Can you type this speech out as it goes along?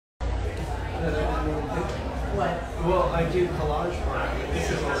Well, I do collage work. This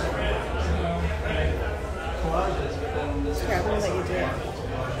is also collages, but then this is Here, I'm gonna let you do it.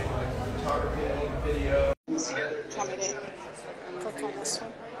 Photography, video. Tell me to click on this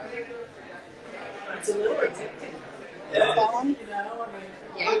one. It's a little bit. That one?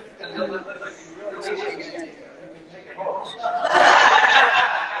 Yeah. And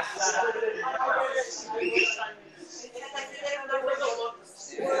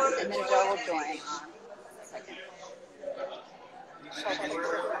then Joe will join. Second. Should I get a group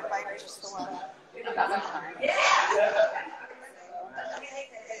invite or just the one? That one's fine.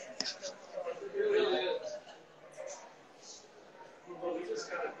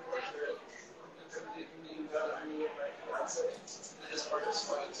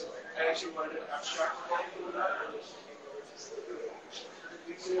 I actually wanted to abstract that.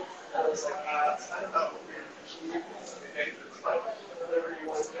 I was like, I don't know. Whatever you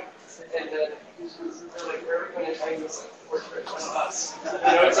want to do. And then they're like, where are we going to hang this portrait on us? You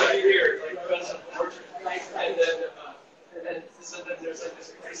know, it's like here, like best of portrait. And then so then there's like this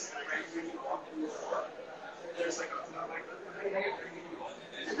place right when you walk in the door. There's like a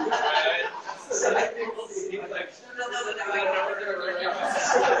so I think we'll see like no,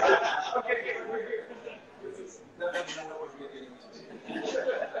 okay, we're here. This is no, what we're getting into.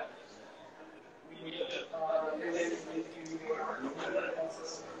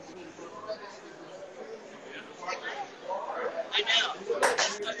 I know.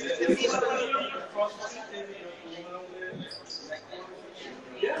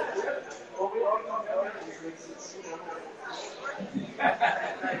 Yeah. Well, we all know how it is.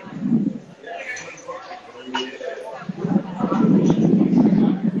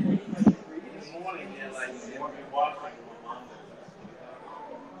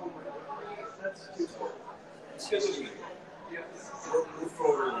 Excuse me. We're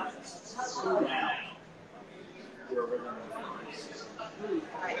forward.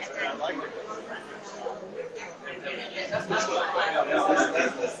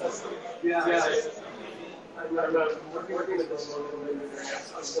 Yeah. I'm working with this one.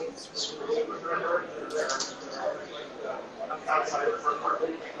 I'm outside of her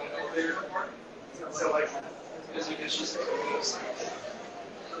apartment. So like, as you can just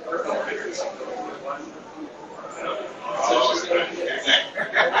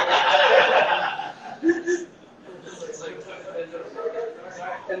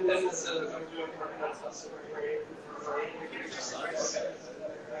and then instead of doing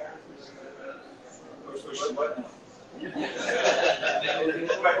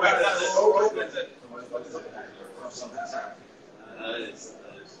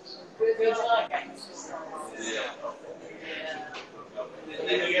good luck. Yeah.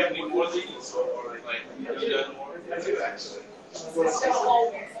 Do you have any more leads or like have you done more? I do actually.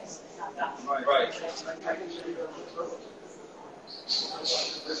 Right.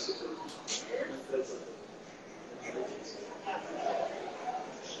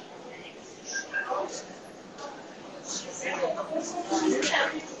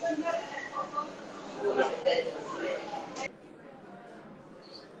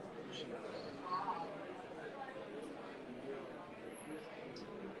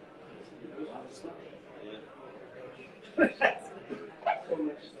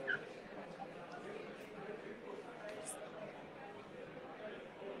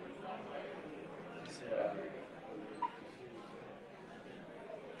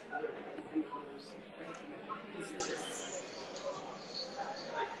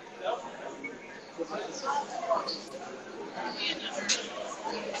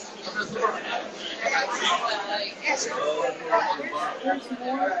 There's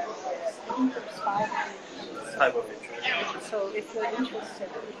more. I think there's 5 Type of interest. So if you're interested,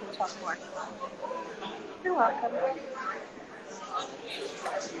 we can talk more. You're welcome.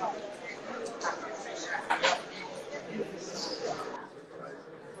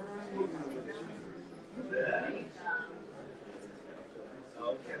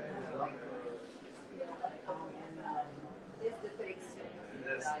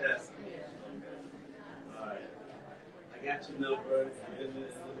 That's all right. I got your number.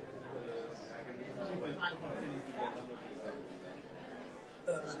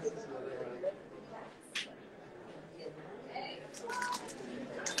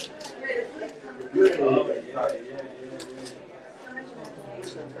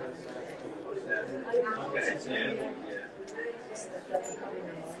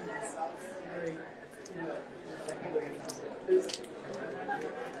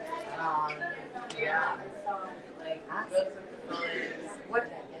 Yeah. What?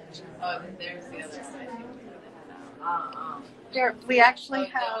 Oh, there's the other side. There, we actually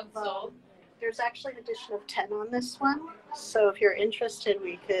have. There's actually an addition of 10 on this one. So if you're interested,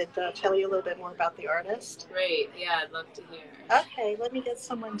 we could tell you a little bit more about the artist. Great. Yeah, I'd love to hear. Okay, let me get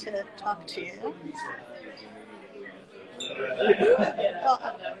someone to talk to you. Well,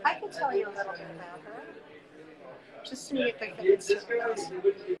 I can tell you a little bit about her. Just to make it This guy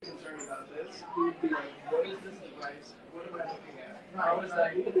wouldn't be concerned about this. He would be like, what is this device? What am I looking at? How is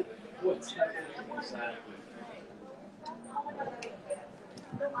that even? What's happening? Exactly.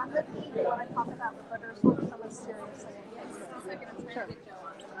 On the feed, you want to talk about the butters with someone seriously. Sure.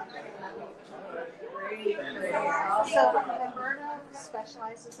 So Roberta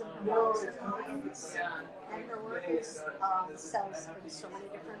specializes in most clients, and her work is sells in so many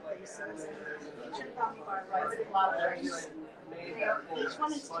different places. Each of them are flowers. Each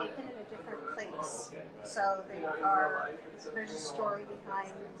one is taken in a different place, so there's a story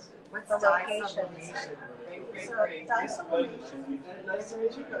behind the locations. So dye sublimation is, you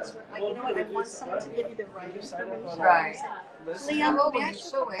know what, I want someone to give you the right information. Right. Liam, Oh, may I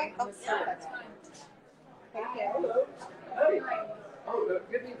so wait. oh, that's fine. Thank you. Hey. Oh,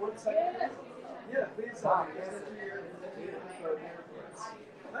 give me 1 second. Yeah, please. Hi,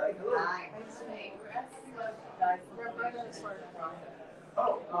 hello.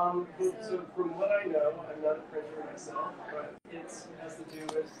 Oh, so from what I know, I'm not a printer myself, but it has to do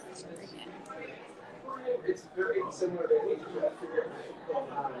with, it's very similar to inkjet,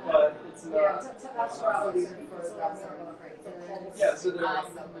 but it's not. Yeah, so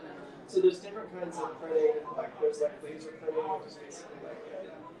there's different kinds of printing, like there's like laser printing, which is basically like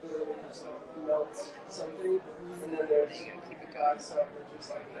literally just melts something, and then there's dye stuff, which is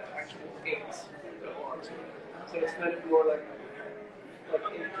like the actual ink that belongs to it. So it's kind of more like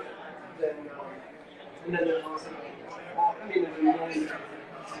ink than, and then there's also, I mean, there's a million,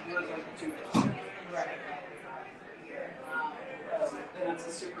 there's like two. Right. And it's a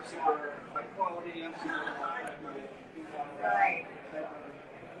super high quality, Right.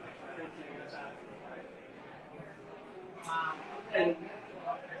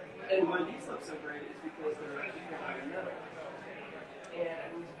 And why these look so great is because they're iron metal,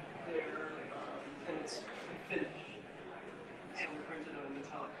 and it's finished. So we printed on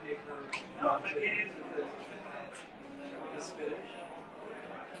metallic paper, not with this finish.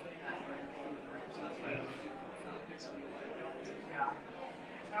 So that's why I don't pick something like that.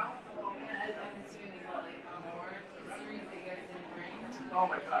 Oh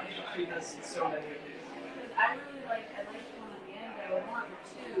my gosh, she does so many of these. I really like the one at the end. I would want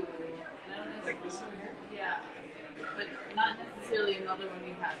two. And I don't know. Like this one here? Yeah. But not necessarily another one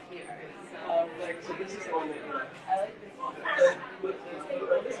you have here. So this is the one that you like. I like this one.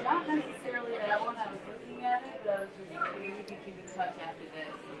 It's not necessarily that one. I was looking at it, but I was just maybe we could keep in touch after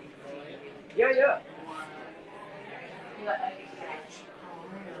this. Yeah.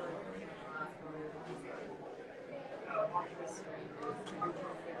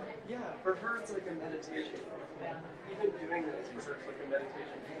 Yeah, for her it's like a meditation. Even doing this for her is like a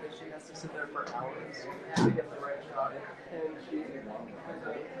meditation because she has to sit there for hours to get the right shot. And she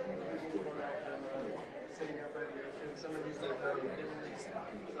sitting up at you. And some of these are done in Italy. So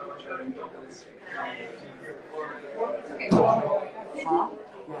I'm showing you this.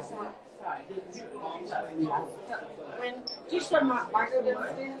 When Do you show Margot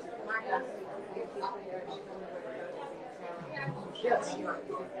downstairs?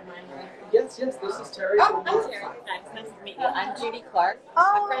 Yes, this is Terry. Oh, I'm Terry. Nice to meet you. I'm Judy Clark, a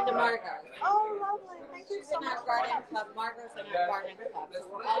friend of Margot. Oh, lovely. Thank you She's so in much. our garden club. Margot's in our garden club. So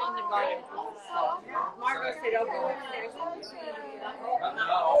we're all in the garden club. So Margot said, "Oh, go upstairs."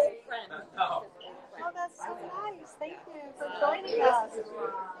 Friend. Oh, that's so nice. Thank you for joining us.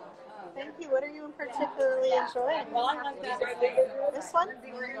 Thank you. What are you particularly enjoying? Well, I like that. This one?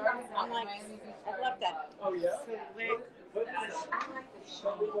 I'm like, I love that. Oh, yeah? What is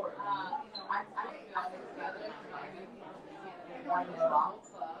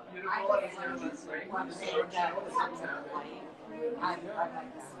I like the show.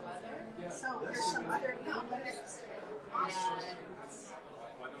 So there's some other comments.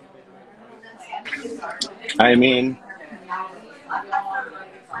 I mean,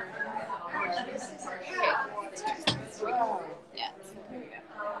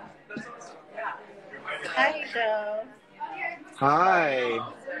 Hi, Joe. hi.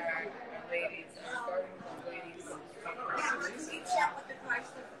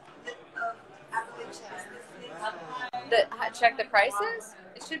 Check the prices?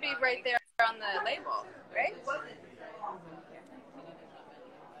 It should be right there on the label, right?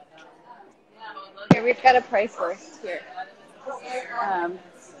 Here, we've got a price list here.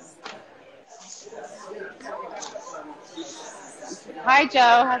 Hi,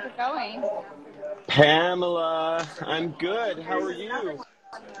 Joe. How's it going? Pamela, I'm good. How are you?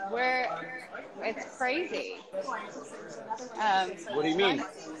 We're, it's crazy. Um, What do you mean?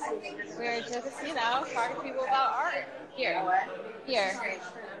 we're just, talking to people about art. Here,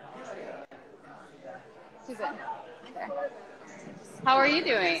 Susan. There. How are you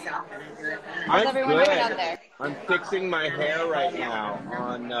doing? How's I'm everyone doing out good. there? I'm fixing my hair right now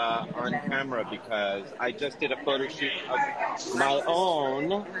on camera because I just did a photo shoot of my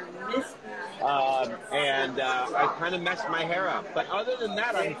own, and I kind of messed my hair up. But other than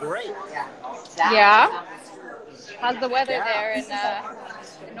that, I'm great. Yeah. How's the weather Yeah. there in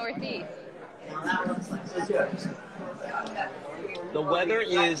the Northeast? The weather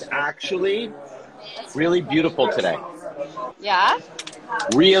is actually really beautiful today. Yeah.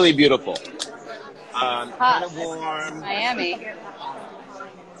 Really beautiful. Kind Hot. of warm. Miami.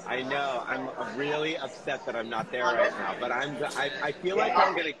 I know. I'm really upset that I'm not there right now, but I feel like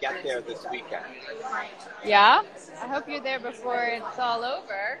I'm going to get there this weekend. Yeah. I hope you're there before it's all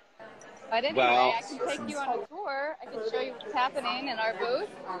over. But anyway, Well, I can take you on a tour. I can show you what's happening in our booth.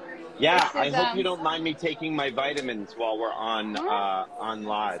 yeah, This I is hope you don't mind me taking my vitamins while we're on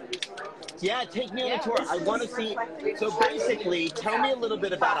live. Yeah, take me on a yeah. tour. I want to see. So basically, tell me a little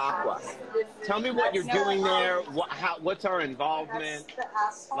bit about Aqua. Tell me what you're doing there. What's our involvement,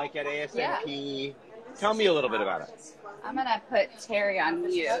 like at Yeah. ASMP? Tell me a little bit about it. I'm gonna put Terry on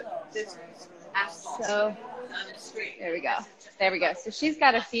mute. So there we go. There we go. So she's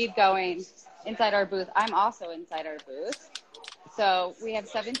got a feed going inside our booth. I'm also inside our booth. So we have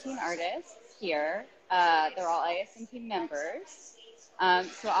 17 artists here. They're all ASMP members.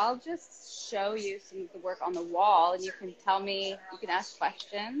 So I'll just show you some of the work on the wall, and you can tell me, you can ask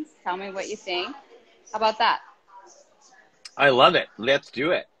questions, tell me what you think. How about that? I love it. Let's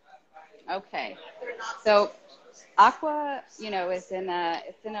do it. Okay. So Aqua, is in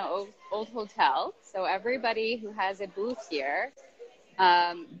it's in an old hotel. So everybody who has a booth here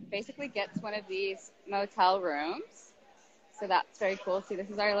basically gets one of these motel rooms. So that's very cool. See, this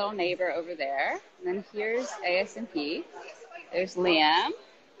is our little neighbor over there. And then here's ASMP. There's Liam.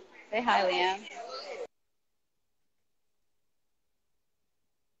 Say hi, Liam.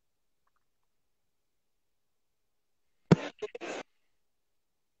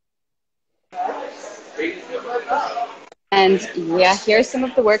 And yeah, here's some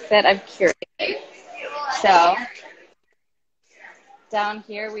of the work that I've curated. So down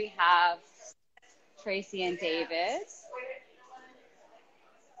here we have Tracy and David,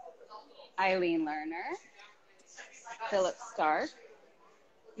 Eileen Lerner, Philip Stark.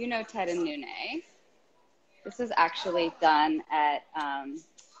 You know Ted and Nune. This was actually done at,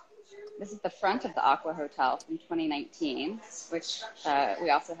 this is the front of the Aqua Hotel from 2019, which we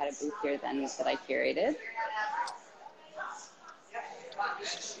also had a booth here then that I curated.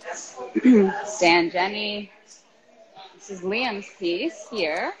 Stan Jenny. This is Liam's piece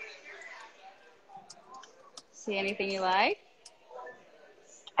here. See anything you like?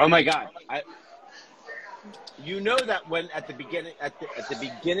 Oh my God! You know that when at the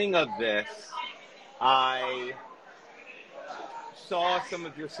beginning of this, I saw some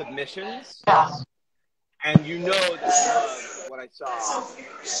of your submissions, and you know that what I saw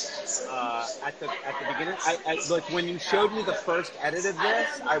at the beginning. Like when you showed me the first edit of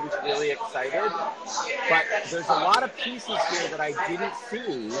this, I was really excited. But there's a lot of pieces here that I didn't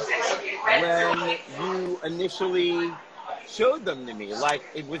see when you initially showed them to me. Like,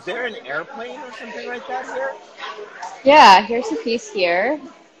 was there an airplane or something like that here? Yeah, here's a piece here,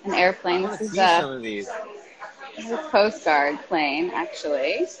 an airplane. I want This to is see some of these. a Coast Guard plane,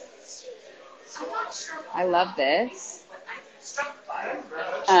 actually. I love this.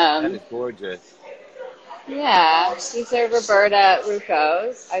 That is gorgeous. Yeah, these are Roberta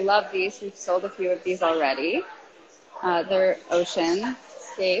Rucos. I love these. We've sold a few of these already. They're ocean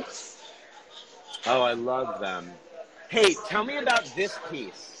scapes. Oh, I love them. Hey, tell me about this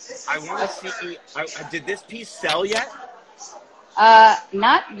piece. I want to see. Did this piece sell yet?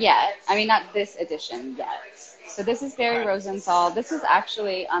 Not yet. I mean, not this edition yet. So this is Barry Okay. Rosenthal. This is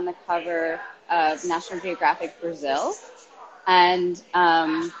actually on the cover of National Geographic Brazil. And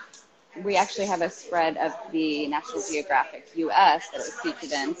we actually have a spread of the National Geographic US that it was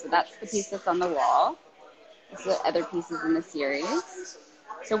featured in. So that's the piece that's on the wall. This is the other pieces in the series.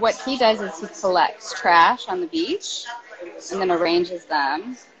 So what he does is he collects trash on the beach and then arranges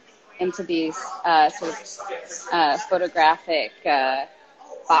them into these photographic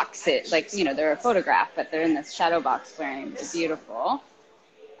boxes. Like, they're a photograph, but they're in this shadow box frame. They're beautiful.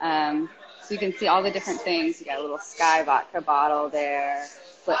 So you can see all the different things. You got a little Sky vodka bottle there,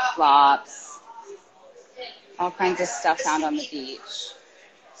 flip-flops, all kinds of stuff found on the beach.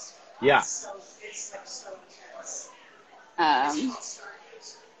 Yeah.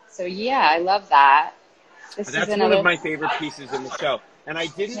 So yeah, I love that. This is That's one another. of my favorite pieces in the show. And I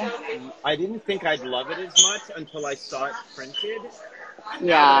didn't think I'd love it as much until I saw it printed. And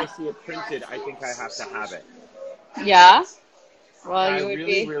now that I Yeah. see it printed, I think I have to have it. Yeah. Well, And you I would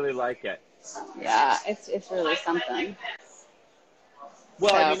really, be. really like it. Yeah, it's really something. Well,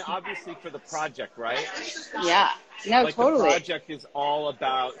 So, I mean, obviously for the project, right? yeah. No, Like totally. the project is all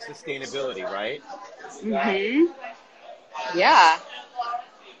about sustainability, right? Mhm. Yeah.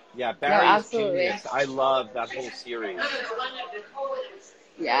 Yeah, No, Barry's absolutely. genius. I love that whole series.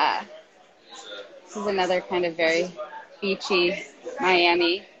 Yeah. This is another kind of very beachy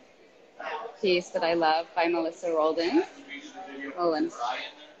Miami piece that I love by Melissa Roldan. Roland.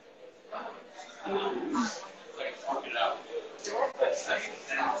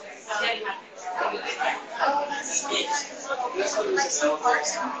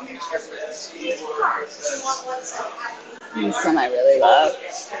 This one I really love.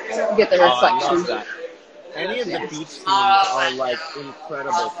 You get the Oh, I reflection. love that. Any of the beach scenes are like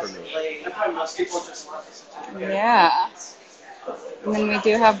incredible for me. Yeah. And then we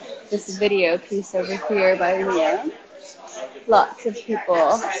do have this video piece over here by Mia. Lots of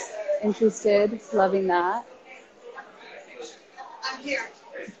people interested, loving that.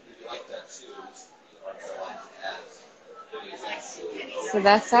 So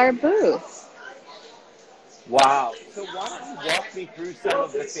that's our booth. Wow. So why don't you walk me through some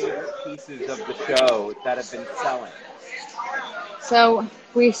of the favorite pieces of the show that have been selling? So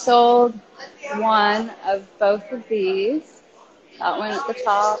we sold one of both of these. That one at the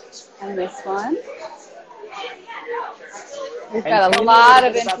top and this one. We've got a lot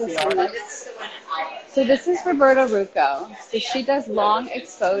of interest in this. So this is Roberta Rucco. So she does long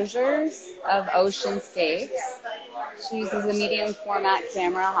exposures of oceanscapes. She uses a medium format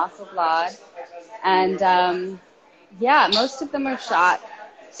camera, Hasselblad. And yeah, most of them are shot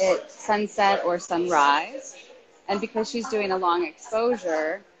at sunset or sunrise. And because she's doing a long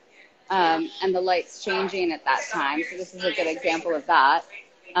exposure, and the light's changing at that time, so this is a good example of that.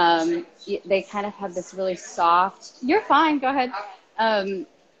 They kind of have this really soft, you're fine, go ahead,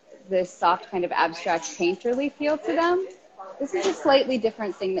 this soft kind of abstract painterly feel to them. This is a slightly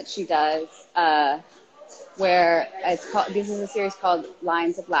different thing that she does, where this is a series called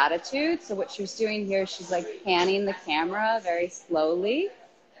Lines of Latitude. So what she's doing here, she's like panning the camera very slowly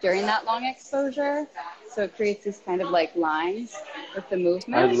during that long exposure. So it creates these kind of like lines with the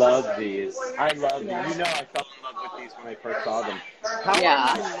movement. I love these. I love them. You know, I fell in love with these when I first saw them. How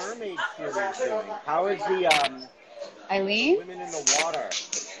Yeah. is the mermaid series doing? How is the Eileen? women in the water?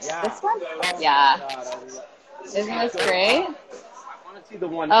 Yeah. This one? Oh Yeah. my God, Isn't this great? I want to see the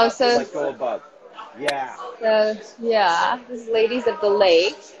one Oh, up, so- like go above. Yeah. So, yeah, this is Ladies of the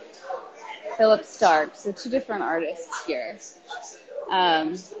Lake, Philip Stark. So two different artists here.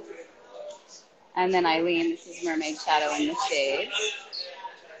 And then Eileen, this is Mermaid Shadow in the Shades.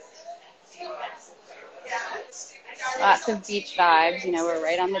 Lots of beach vibes. You know, we're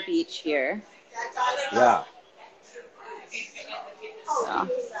right on the beach here. Yeah.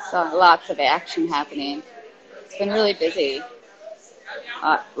 So lots of action happening. It's been really busy.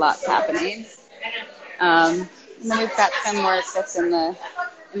 Lots happening. And then we've got some more stuff in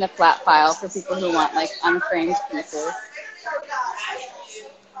the flat file for people who want like unframed pieces.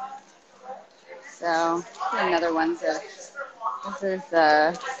 So another one. This is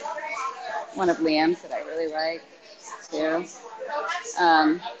one of Liam's that I really like too.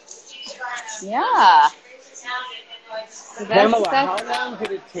 Yeah. So Pamela, how long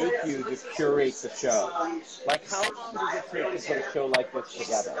did it take you to curate the show? Like, how long did it take to put a show like this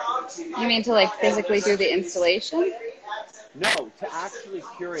together? You mean to like physically do the installation? No, to actually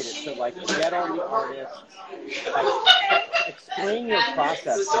curate it. So, like, get all the artists, like, explain your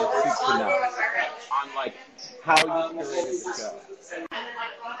process from soup to nuts on, like, how you curated the show.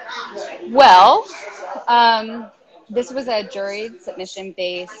 Well, this was a juried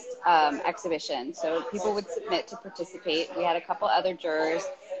submission-based exhibition. So people would submit to participate. We had a couple other jurors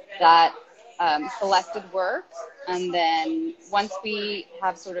that selected work. And then once we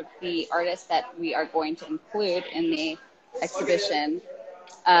have sort of the artists that we are going to include in the exhibition,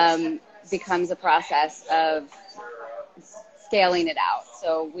 becomes a process of scaling it out.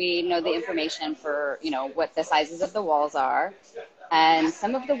 So we know the information for, you know, what the sizes of the walls are. And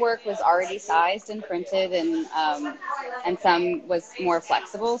some of the work was already sized and printed, and some was more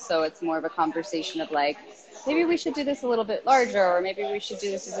flexible. So it's more of a conversation of like, maybe we should do this a little bit larger, or maybe we should do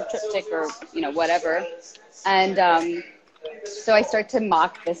this as a triptych, or you know, whatever. And So I start to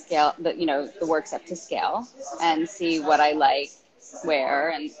mock the scale, the works up to scale, and see what I like where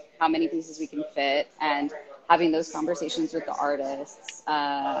and how many pieces we can fit, and having those conversations with the artists,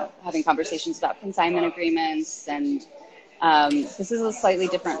 having conversations about consignment agreements. And this is a slightly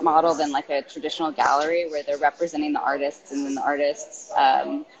different model than like a traditional gallery where they're representing the artists, and then the artists,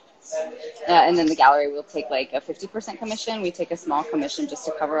 and then the gallery will take like a 50% commission. We take a small commission just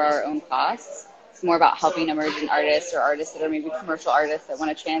to cover our own costs. It's more about helping emerging artists or artists that are maybe commercial artists that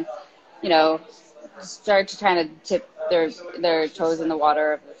want to start to kind of tip their toes in the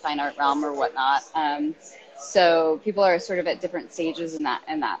water of the fine art realm or whatnot. So people are sort of at different stages in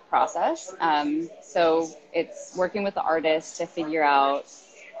that process. So it's working with the artists to figure out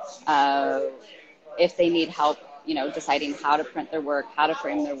if they need help, deciding how to print their work, how to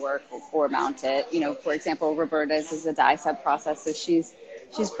frame their work, or mount it. For example, Roberta's is a dye sub process, so she's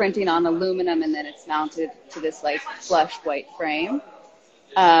printing on aluminum, and then it's mounted to this like flush white frame.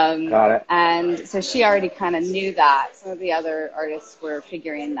 Got it. And so she already kind of knew that. Some of the other artists were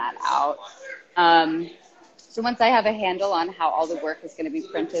figuring that out. So once I have a handle on how all the work is going to be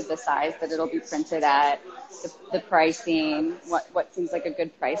printed, the size that it'll be printed at, the pricing, what seems like a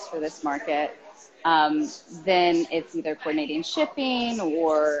good price for this market, then it's either coordinating shipping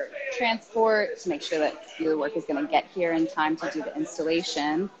or transport to make sure that the work is going to get here in time to do the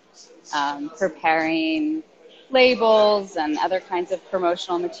installation, preparing labels and other kinds of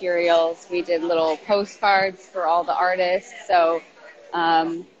promotional materials. We did little postcards for all the artists. So,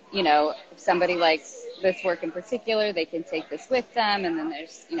 if somebody likes this work in particular, they can take this with them. And then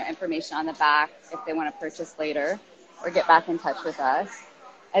there's, information on the back if they want to purchase later or get back in touch with us.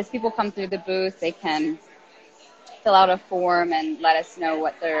 As people come through the booth, they can fill out a form and let us know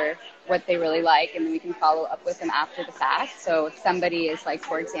what they really like, and then we can follow up with them after the fact. So if somebody is like,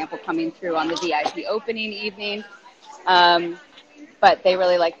 for example, coming through on the VIP opening evening, but they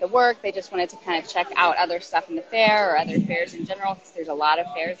really like the work, they just wanted to kind of check out other stuff in the fair or other fairs in general, because there's a lot of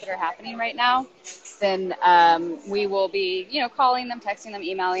fairs that are happening right now, then we will be, calling them, texting them,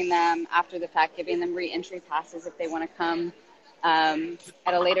 emailing them after the fact, giving them re-entry passes if they want to come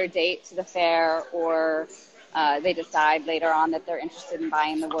at a later date to the fair, or they decide later on that they're interested in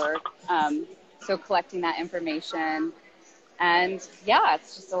buying the work. So collecting that information. And yeah,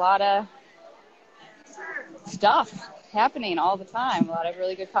 it's just a lot of stuff happening all the time. A lot of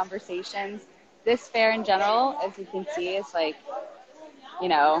really good conversations. This fair in general, as you can see, is like,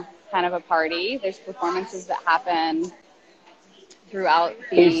 kind of a party. There's performances that happen throughout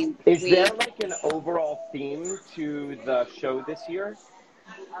the Is week. there like an overall theme to the show this year?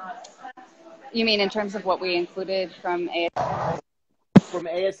 You mean in terms of what we included from From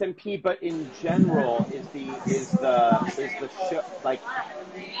ASMP, but in general, is the show like?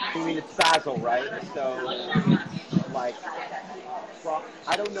 I mean, it's Basel, right? So it's like,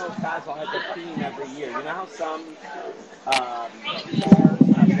 I don't know if Basel has a theme every year. You know how some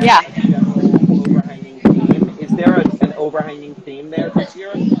fairs have Yeah. a general overhanging theme? Is there an overhanging theme there this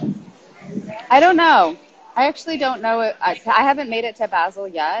year? I don't know. I actually don't know it. I haven't made it to Basel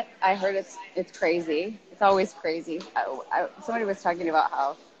yet. I heard it's crazy. It's always crazy. Somebody was talking about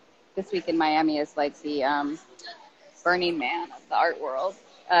how this week in Miami is like the Burning Man of the art world.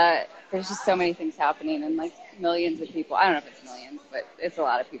 There's just so many things happening and like millions of people. I don't know if it's millions, but it's a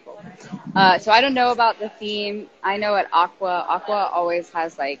lot of people. So I don't know about the theme. I know at Aqua always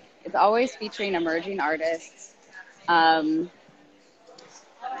has it's always featuring emerging artists.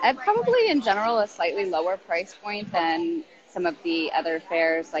 At probably in general a slightly lower price point than some of the other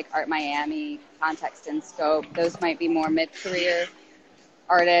fairs like Art Miami, Context and Scope. Those might be more mid-career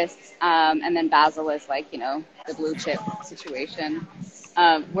artists. And then Basel is the blue chip situation.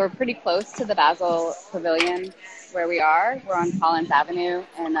 We're pretty close to the Basel Pavilion where we are. We're on Collins Avenue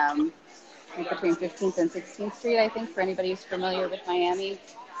and between 15th and 16th Street, I think, for anybody who's familiar with Miami.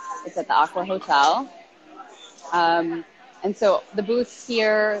 It's at the Aqua Hotel. And so the booths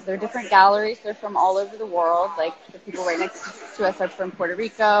here, they're different galleries. They're from all over the world. Like the people right next to us are from Puerto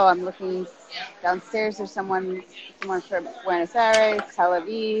Rico. I'm looking downstairs. There's someone from Buenos Aires, Tel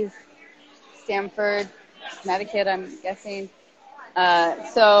Aviv, Stamford, Connecticut, I'm guessing.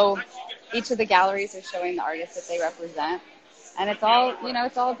 So each of the galleries are showing the artists that they represent. And it's all,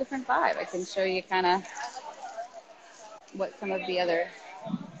 it's all a different vibe. I can show you kind of what some of the other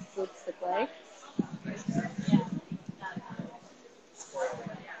booths look like.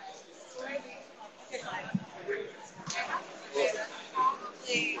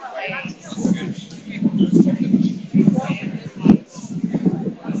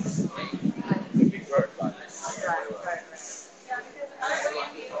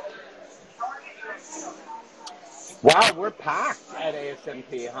 Wow, we're at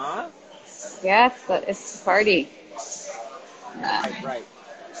ASMP, huh? Yeah, it's the party. Yeah. Right.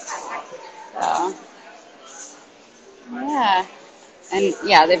 So, yeah. And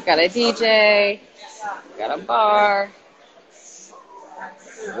yeah, they've got a DJ, got a bar.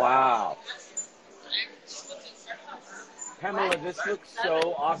 Wow. Pamela, this looks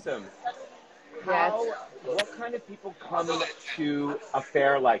so awesome. What kind of people come to a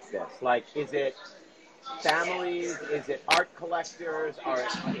fair like this? Like, is it families? Is it art collectors?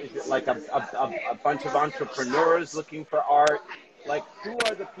 Is it like a bunch of entrepreneurs looking for art? Like, who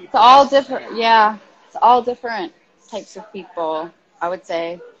are the It's people all that different. attend? Yeah, it's all different types of people, I would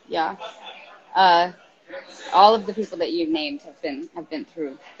say. Yeah. Uh, all of the people that you've named have been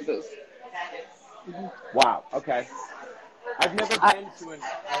through the booth. Wow. Okay. I've never I, been to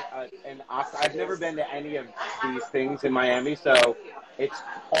I've never been to any of these things in Miami, so it's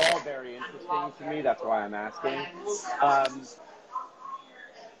all very interesting to me. That's why I'm asking.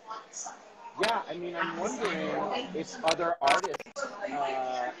 Yeah, I mean, I'm wondering if other artists,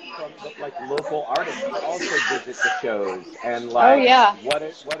 from like local artists, also visit the shows, and oh like, yeah. what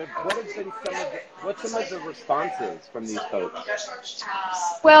have been what's some of the responses from these folks?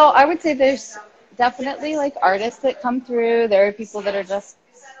 Well, I would say there's definitely like artists that come through. There are people that are just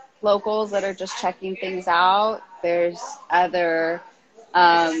locals that are just checking things out. There's other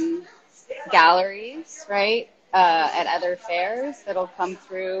galleries, right, at other fairs that'll come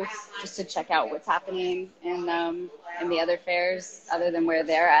through just to check out what's happening in the other fairs other than where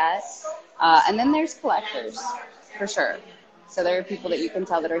they're at. And then there's collectors, for sure. So there are people that you can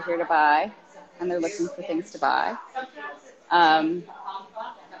tell that are here to buy, and they're looking for things to buy.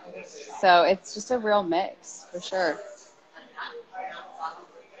 So it's just a real mix, for sure.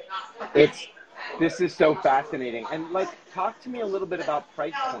 This is so fascinating, and like, talk to me a little bit about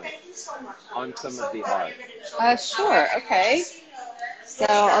price points on some of the art. Sure, okay. So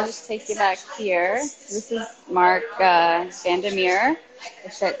I'll just take you back here. This is Mark Vandermeer.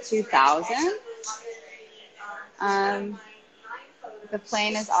 It's at 2,000. The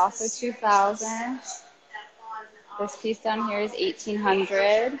plane is also 2,000. This piece down here is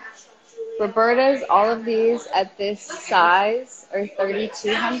 1,800. Roberta's, all of these at this size are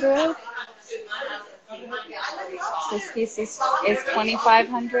 3,200. This piece is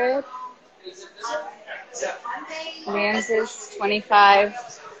 2,500. Liam's is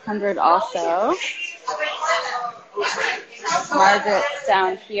 2,500 also. Margaret's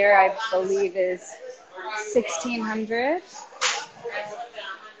down here, I believe, is 1,600.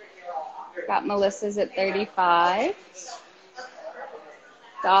 Got Melissa's at 35.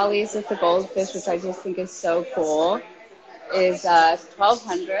 Dolly's with the goldfish, which I just think is so cool, is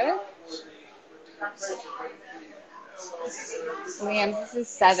 1,200. Liam's,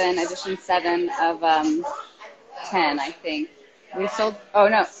 this is edition 7 of 10, I think. We sold, oh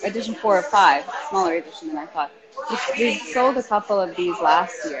no, edition 4 of 5, smaller edition than I thought. We sold a couple of these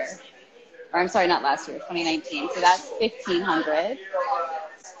last year. Or I'm sorry, not last year, 2019. So that's 1,500.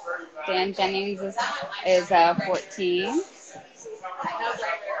 Dan Jennings is 14.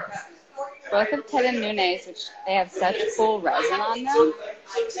 Both of Ted and Nunes, which they have such cool resin on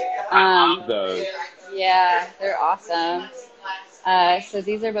them. Those. Yeah, they're awesome. So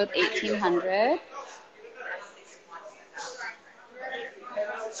these are both 1,800.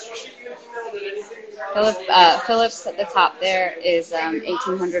 Phillips at the top there is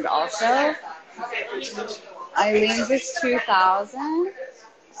 1,800 also. Eileen's is 2,000.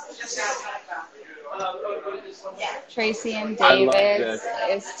 Tracy and David's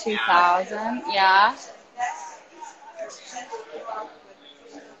is 2,000. Yeah.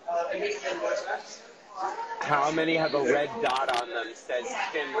 How many have a red dot on them says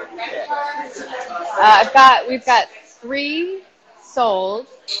Tim Pitt? We've got 3 sold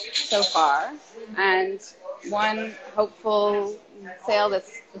so far, and one hopeful sale it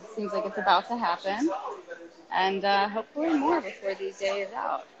seems like it's about to happen, and hopefully more before the day is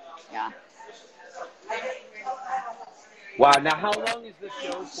out. Yeah. Wow. Now, how long is the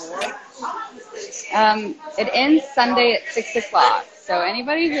show for? It ends Sunday at 6 o'clock. So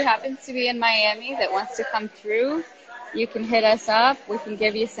anybody who happens to be in Miami that wants to come through, you can hit us up. We can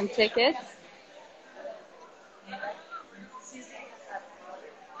give you some tickets.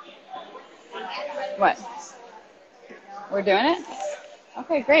 What? We're doing it?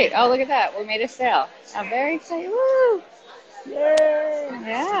 Okay, great. Oh, look at that. We made a sale. I'm very excited. Woo! Yay!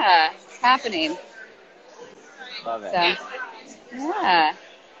 Yeah, it's happening. Love it. So, yeah.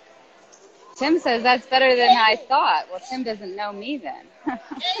 Tim says that's better than I thought. Well, Tim doesn't know me then.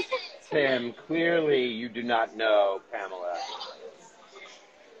 Tim, clearly you do not know Pamela.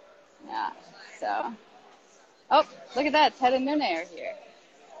 Yeah, so. Oh, look at that. Ted and Nune are here.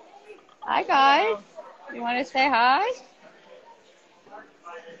 Hi, guys. You want to say hi?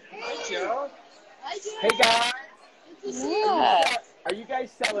 Hi, Joe. Hey, guys. Yeah. Are you guys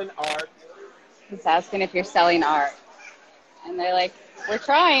selling art? He's asking if you're selling art. And they're like, we're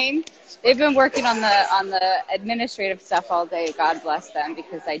trying. They've been working on the administrative stuff all day. God bless them,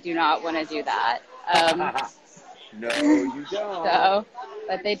 because I do not want to do that. No, you don't. So,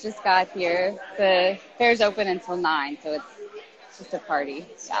 but they just got here. The fair's open until 9, so it's just a party.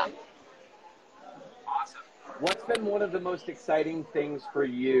 Yeah. Awesome. What's been one of the most exciting things for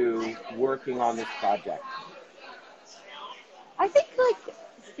you working on this project? I think like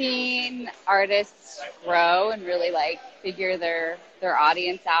seeing artists grow and really like figure their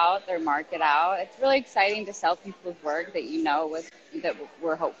audience out, their market out. It's really exciting to sell people's work that you know was that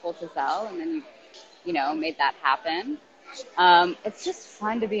we're hopeful to sell, and then you know made that happen. It's just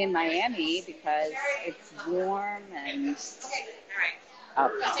fun to be in Miami because it's warm and it's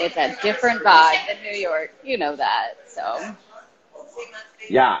a different vibe than New York. You know that, so.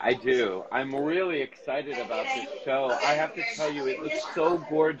 Yeah, I do. I'm really excited about this show. I have to tell you, it looks so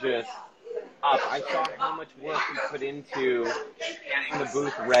gorgeous up. I saw how much work you put into getting the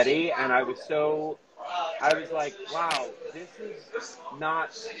booth ready, and I was like, wow, this is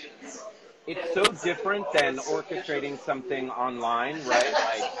not, it's so different than orchestrating something online, right?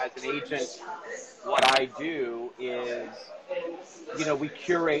 Like, as an agent, what I do is, you know, we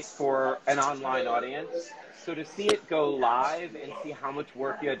curate for an online audience. So to see it go live and see how much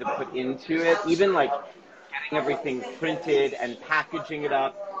work you had to put into it, even like getting everything printed and packaging it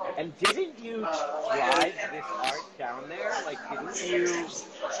up. And didn't you drive this art down there? Like, didn't you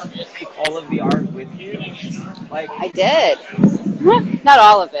take all of the art with you? Like, I did. Not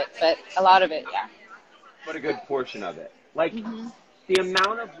all of it, but a lot of it, yeah. but a good portion of it. Like, the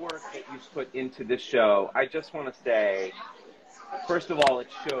amount of work that you've put into this show, I just want to say, first of all,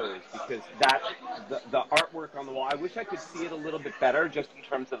 it shows, because the artwork on the wall, I wish I could see it a little bit better just in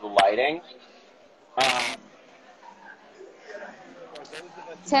terms of the lighting.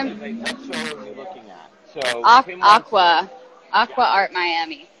 Tim, What show are you looking at? So Aqua Art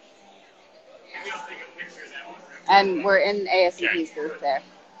Miami. And we're in ASMP's booth there.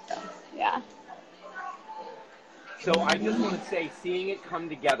 So, yeah. So I just want to say, seeing it come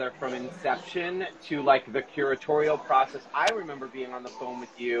together from inception to like the curatorial process, I remember being on the phone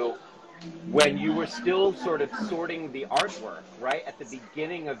with you when you were still sort of sorting the artwork, right? At the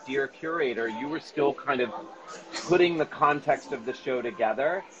beginning of Dear Curator, you were still kind of putting the context of the show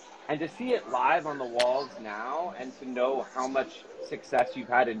together. And to see it live on the walls now and to know how much success you've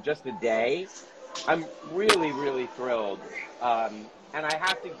had in just a day, I'm really, really thrilled. And I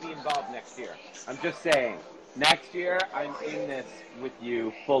have to be involved next year. I'm just saying, next year I'm in this with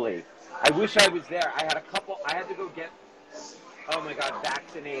you fully. I wish I was there. I had to go get, oh my God,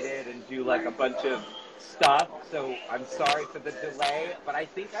 vaccinated and do like a bunch of stuff. So I'm sorry for the delay, but I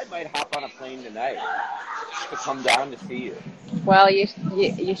think I might hop on a plane tonight to come down to see you. Well, you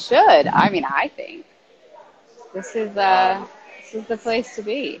should. I mean, I think this is the place to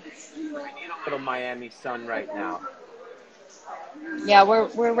be. We need a little Miami sun right now. Yeah,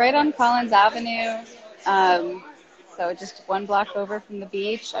 we're right on Collins Avenue. So just one block over from the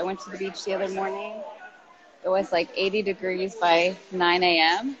beach. I went to the beach the other morning. It was like 80 degrees by 9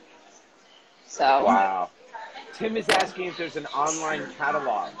 a.m. So. Wow. Tim is asking if there's an online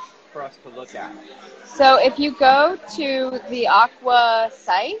catalog for us to look at. So if you go to the Aqua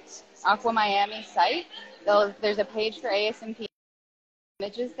site, Aqua Miami site, there's a page for ASMP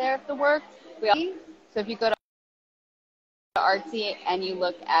images there of the work. So if you go to Artsy and you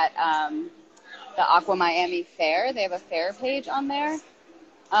look at the Aqua Miami Fair, they have a fair page on there.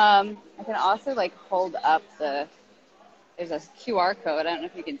 I can also like hold up there's a QR code. I don't know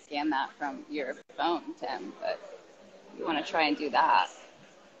if you can scan that from your phone, Tim, but you want to try and do that.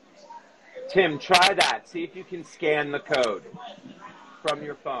 Tim, try that. See if you can scan the code from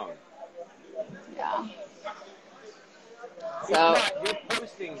your phone. Yeah. So you're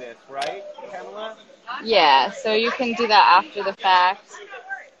posting this, right, Pamela? Yeah, so you can do that after the fact.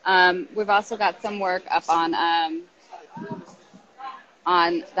 We've also got some work up on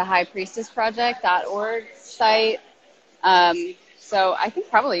the highpriestessproject.org site. So I think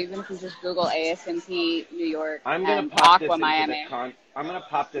probably even if you just Google ASMP New York and Aqua Miami. I'm going to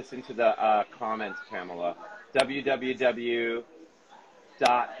pop this into the comments, Pamela. www.thehighpriestess.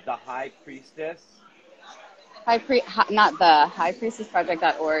 Not the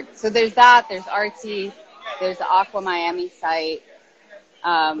highpriestessproject.org. So there's that. There's Artsy. There's the Aqua Miami site.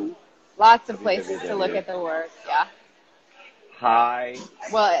 Lots of places to look at the work. Yeah. Hi.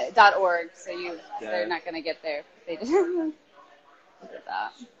 Well, .org. So they're not going to get there. They just look at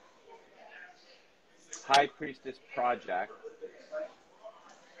that. High Priestess Project.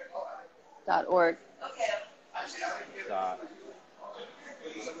 .org.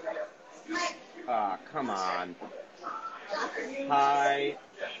 Come on. High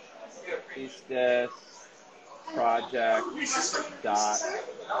Priestess Project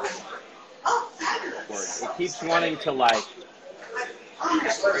 .org. It keeps wanting to like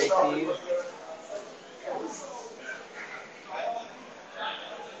create these.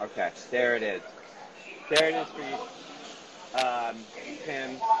 Okay, there it is. There it is for you,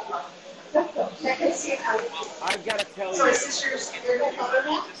 Tim. I've got to tell you,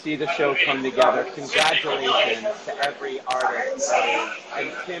 see the show come together. Congratulations to every artist.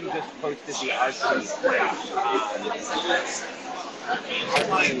 And Tim just posted the artsy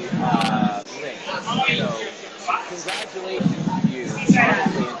link. So congratulations to you,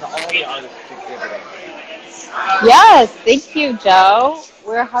 honestly, and to all the artists exhibiting. Yes, thank you, Joe.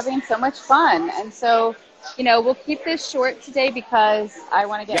 We're having so much fun. And so, we'll keep this short today because I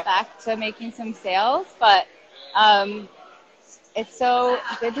want to get back to making some sales. But it's so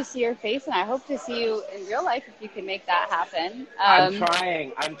good to see your face, and I hope to see you in real life if you can make that happen. I'm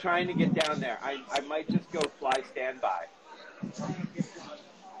trying to get down there. I might just go fly standby.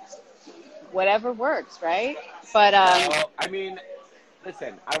 Whatever works, right? But I mean,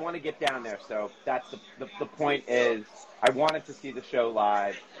 listen, I want to get down there, so that's the point is I wanted to see the show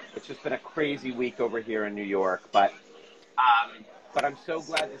live. It's just been a crazy week over here in New York, but I'm so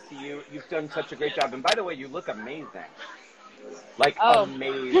glad to see you. You've done such a great job, and by the way, you look amazing,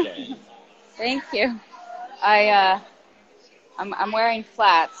 amazing. Thank you. I'm wearing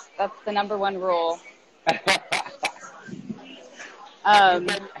flats. That's the number one rule. Have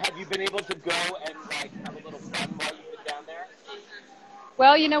you been able to go and like have a little fun while you've been down there?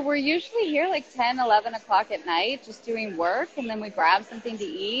 Well, we're usually here like 10, 11 o'clock at night just doing work, and then we grab something to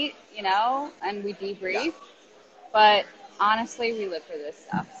eat, and we debrief. Yeah. But honestly, we live for this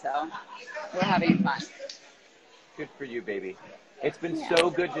stuff, so we're having fun. Good for you, baby. It's been so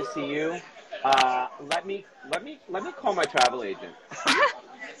good to see you. Let me call my travel agent.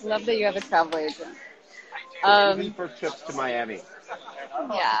 Love that you have a travel agent. Even for trips to Miami.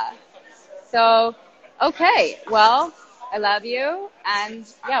 Yeah. So, okay. Well, I love you, and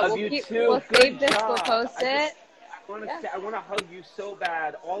we'll save this. We'll post it. I want to hug you so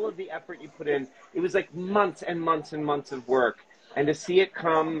bad. All of the effort you put in, it was like months and months and months of work, and to see it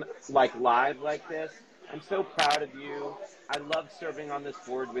come like live like this, I'm so proud of you. I love serving on this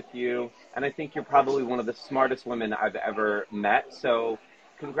board with you, and I think you're probably one of the smartest women I've ever met. So,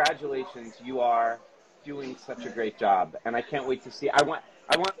 congratulations. You are doing such a great job, and I can't wait to see. I want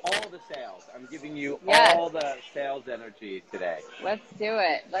all the sales. I'm giving you all the sales energy today. Let's do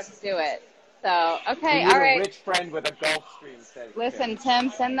it. So, okay, all right. A rich friend with a Gulfstream says. Listen, Tim,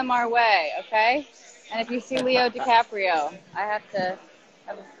 send them our way, okay? And if you see Leo DiCaprio, I have to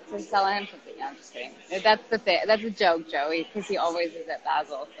tell him something. No, I'm just kidding. That's the thing. That's a joke, Joey, because he always is at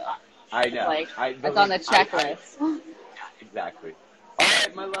Basel. So I know. It's on the checklist. Exactly. All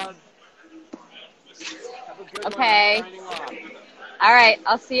right, my love. Have a good one. Okay. I'm signing off. All right.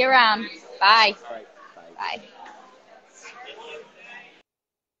 I'll see you around. Bye. All right. Bye. Bye.